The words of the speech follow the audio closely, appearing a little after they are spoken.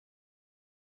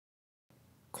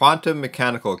Quantum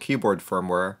Mechanical Keyboard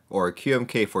Firmware, or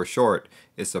QMK for short,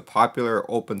 is a popular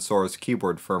open source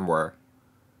keyboard firmware.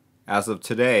 As of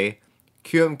today,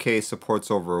 QMK supports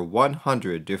over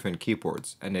 100 different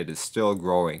keyboards, and it is still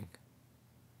growing.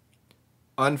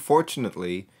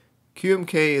 Unfortunately,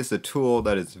 QMK is a tool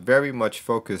that is very much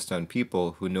focused on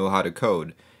people who know how to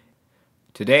code.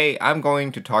 Today, I'm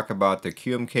going to talk about the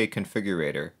QMK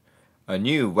Configurator, a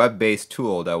new web-based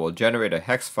tool that will generate a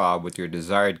hex file with your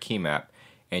desired key map,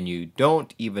 and you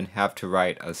don't even have to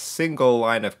write a single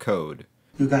line of code.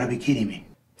 You gotta be kidding me.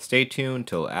 Stay tuned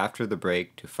till after the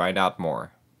break to find out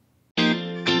more.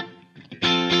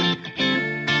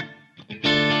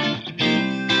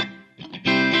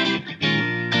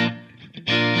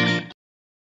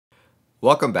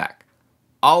 Welcome back.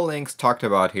 All links talked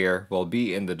about here will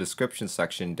be in the description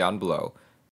section down below.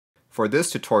 For this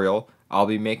tutorial, I'll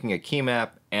be making a key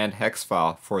map and hex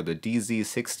file for the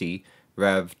DZ60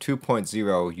 Rev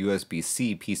 2.0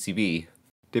 USB-C PCB.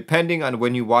 Depending on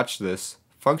when you watch this,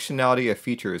 functionality of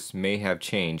features may have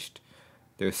changed.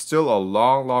 There's still a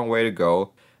long way to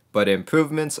go, but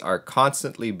improvements are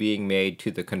constantly being made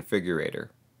to the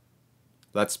configurator.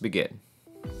 Let's begin.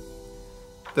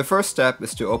 The first step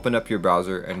is to open up your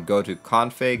browser and go to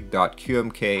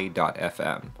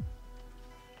config.qmk.fm.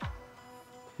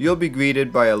 You'll be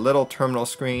greeted by a little terminal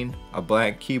screen, a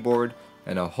blank keyboard,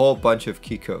 and a whole bunch of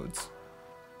keycodes.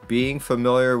 Being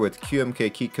familiar with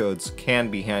QMK keycodes can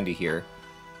be handy here.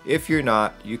 If you're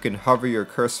not, you can hover your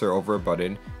cursor over a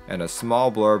button and a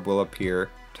small blurb will appear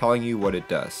telling you what it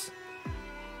does.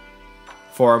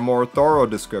 For a more thorough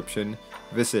description,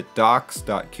 visit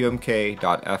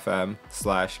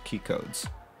docs.qmk.fm/keycodes.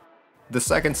 The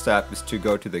second step is to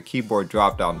go to the keyboard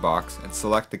drop-down box and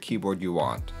select the keyboard you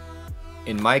want.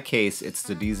 In my case, it's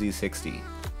the DZ60.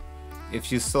 If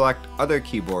you select other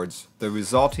keyboards, the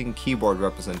resulting keyboard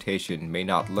representation may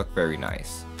not look very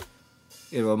nice.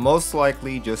 It will most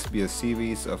likely just be a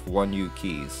series of 1U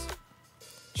keys.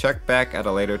 Check back at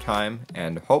a later time,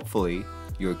 and hopefully,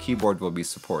 your keyboard will be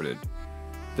supported.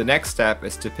 The next step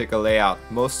is to pick a layout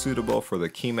most suitable for the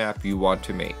key map you want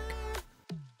to make.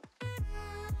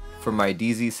 For my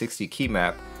DZ60 key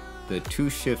map, the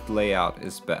 2-shift layout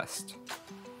is best.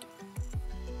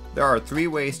 There are 3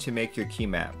 ways to make your key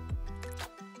map: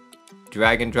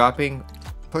 drag and dropping,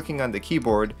 clicking on the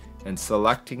keyboard, and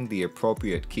selecting the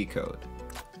appropriate key code.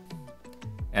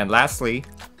 And lastly,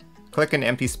 click an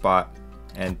empty spot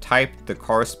and type the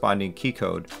corresponding key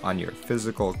code on your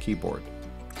physical keyboard.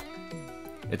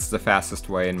 It's the fastest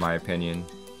way in my opinion.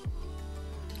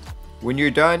 When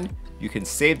you're done, you can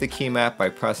save the key map by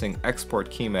pressing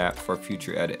Export Key Map for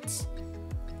future edits.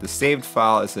 The saved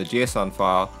file is a JSON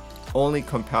file only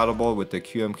compatible with the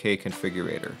QMK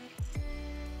configurator.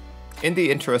 In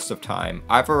the interest of time,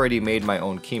 I've already made my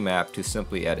own key map to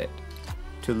simply edit.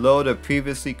 To load a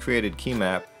previously created key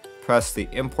map, press the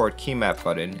Import Key Map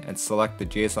button and select the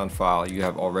JSON file you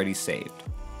have already saved.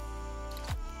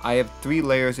 I have 3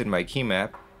 layers in my key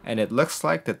map, and it looks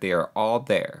like that they are all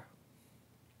there.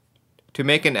 To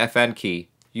make an FN key,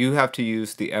 you have to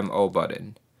use the MO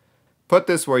button. Put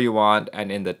this where you want,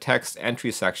 and in the text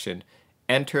entry section,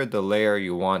 enter the layer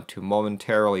you want to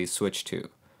momentarily switch to.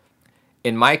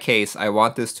 In my case, I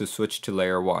want this to switch to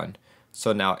layer 1,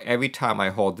 so now every time I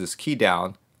hold this key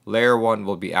down, layer 1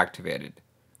 will be activated.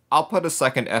 I'll put a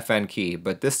second FN key,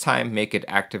 but this time make it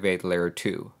activate layer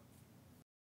 2.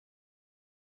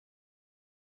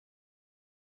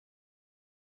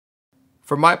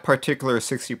 For my particular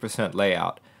 60%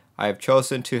 layout, I have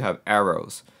chosen to have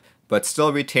arrows, but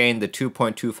still retain the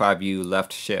 2.25U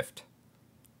left shift.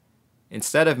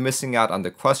 Instead of missing out on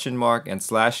the question mark and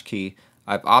slash key,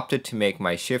 I've opted to make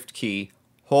my shift key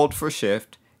hold for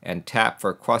shift and tap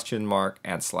for question mark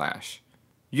and slash.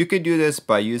 You could do this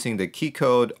by using the key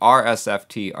code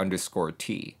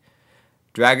RSFT_T.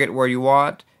 Drag it where you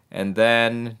want, and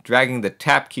then dragging the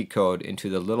tap key code into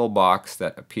the little box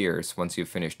that appears once you've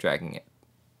finished dragging it.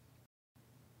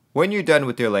 When you're done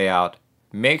with your layout,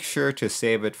 make sure to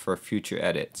save it for future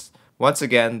edits. Once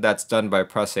again, that's done by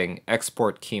pressing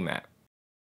Export Key Map.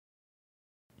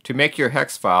 To make your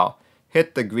hex file,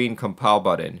 hit the green compile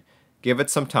button, give it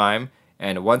some time,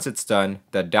 and once it's done,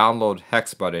 the download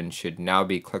hex button should now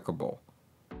be clickable.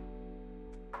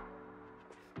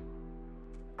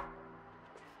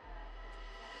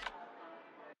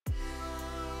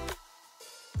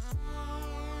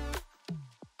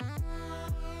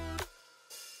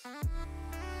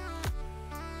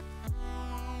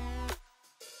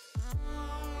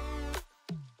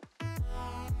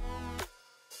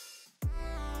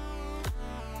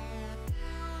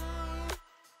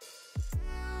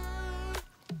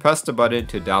 press the button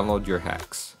to download your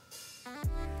hex.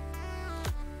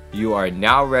 You are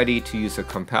now ready to use a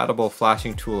compatible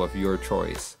flashing tool of your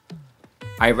choice.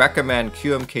 I recommend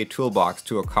QMK Toolbox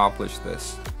to accomplish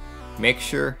this. Make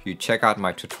sure you check out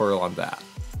my tutorial on that.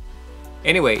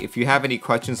 Anyway, if you have any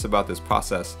questions about this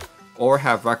process, or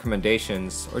have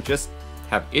recommendations, or just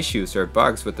have issues or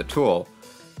bugs with the tool,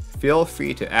 feel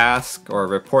free to ask or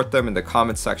report them in the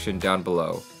comment section down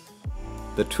below.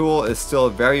 The tool is still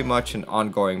very much an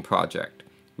ongoing project.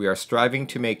 We are striving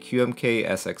to make QMK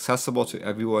as accessible to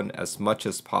everyone as much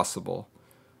as possible.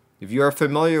 If you are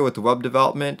familiar with web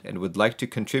development and would like to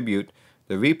contribute,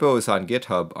 the repo is on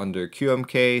GitHub under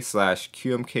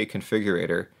QMK/QMK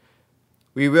Configurator.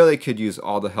 We really could use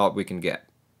all the help we can get.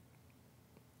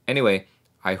 Anyway,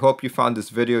 I hope you found this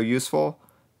video useful.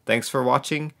 Thanks for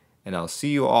watching, and I'll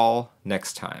see you all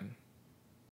next time.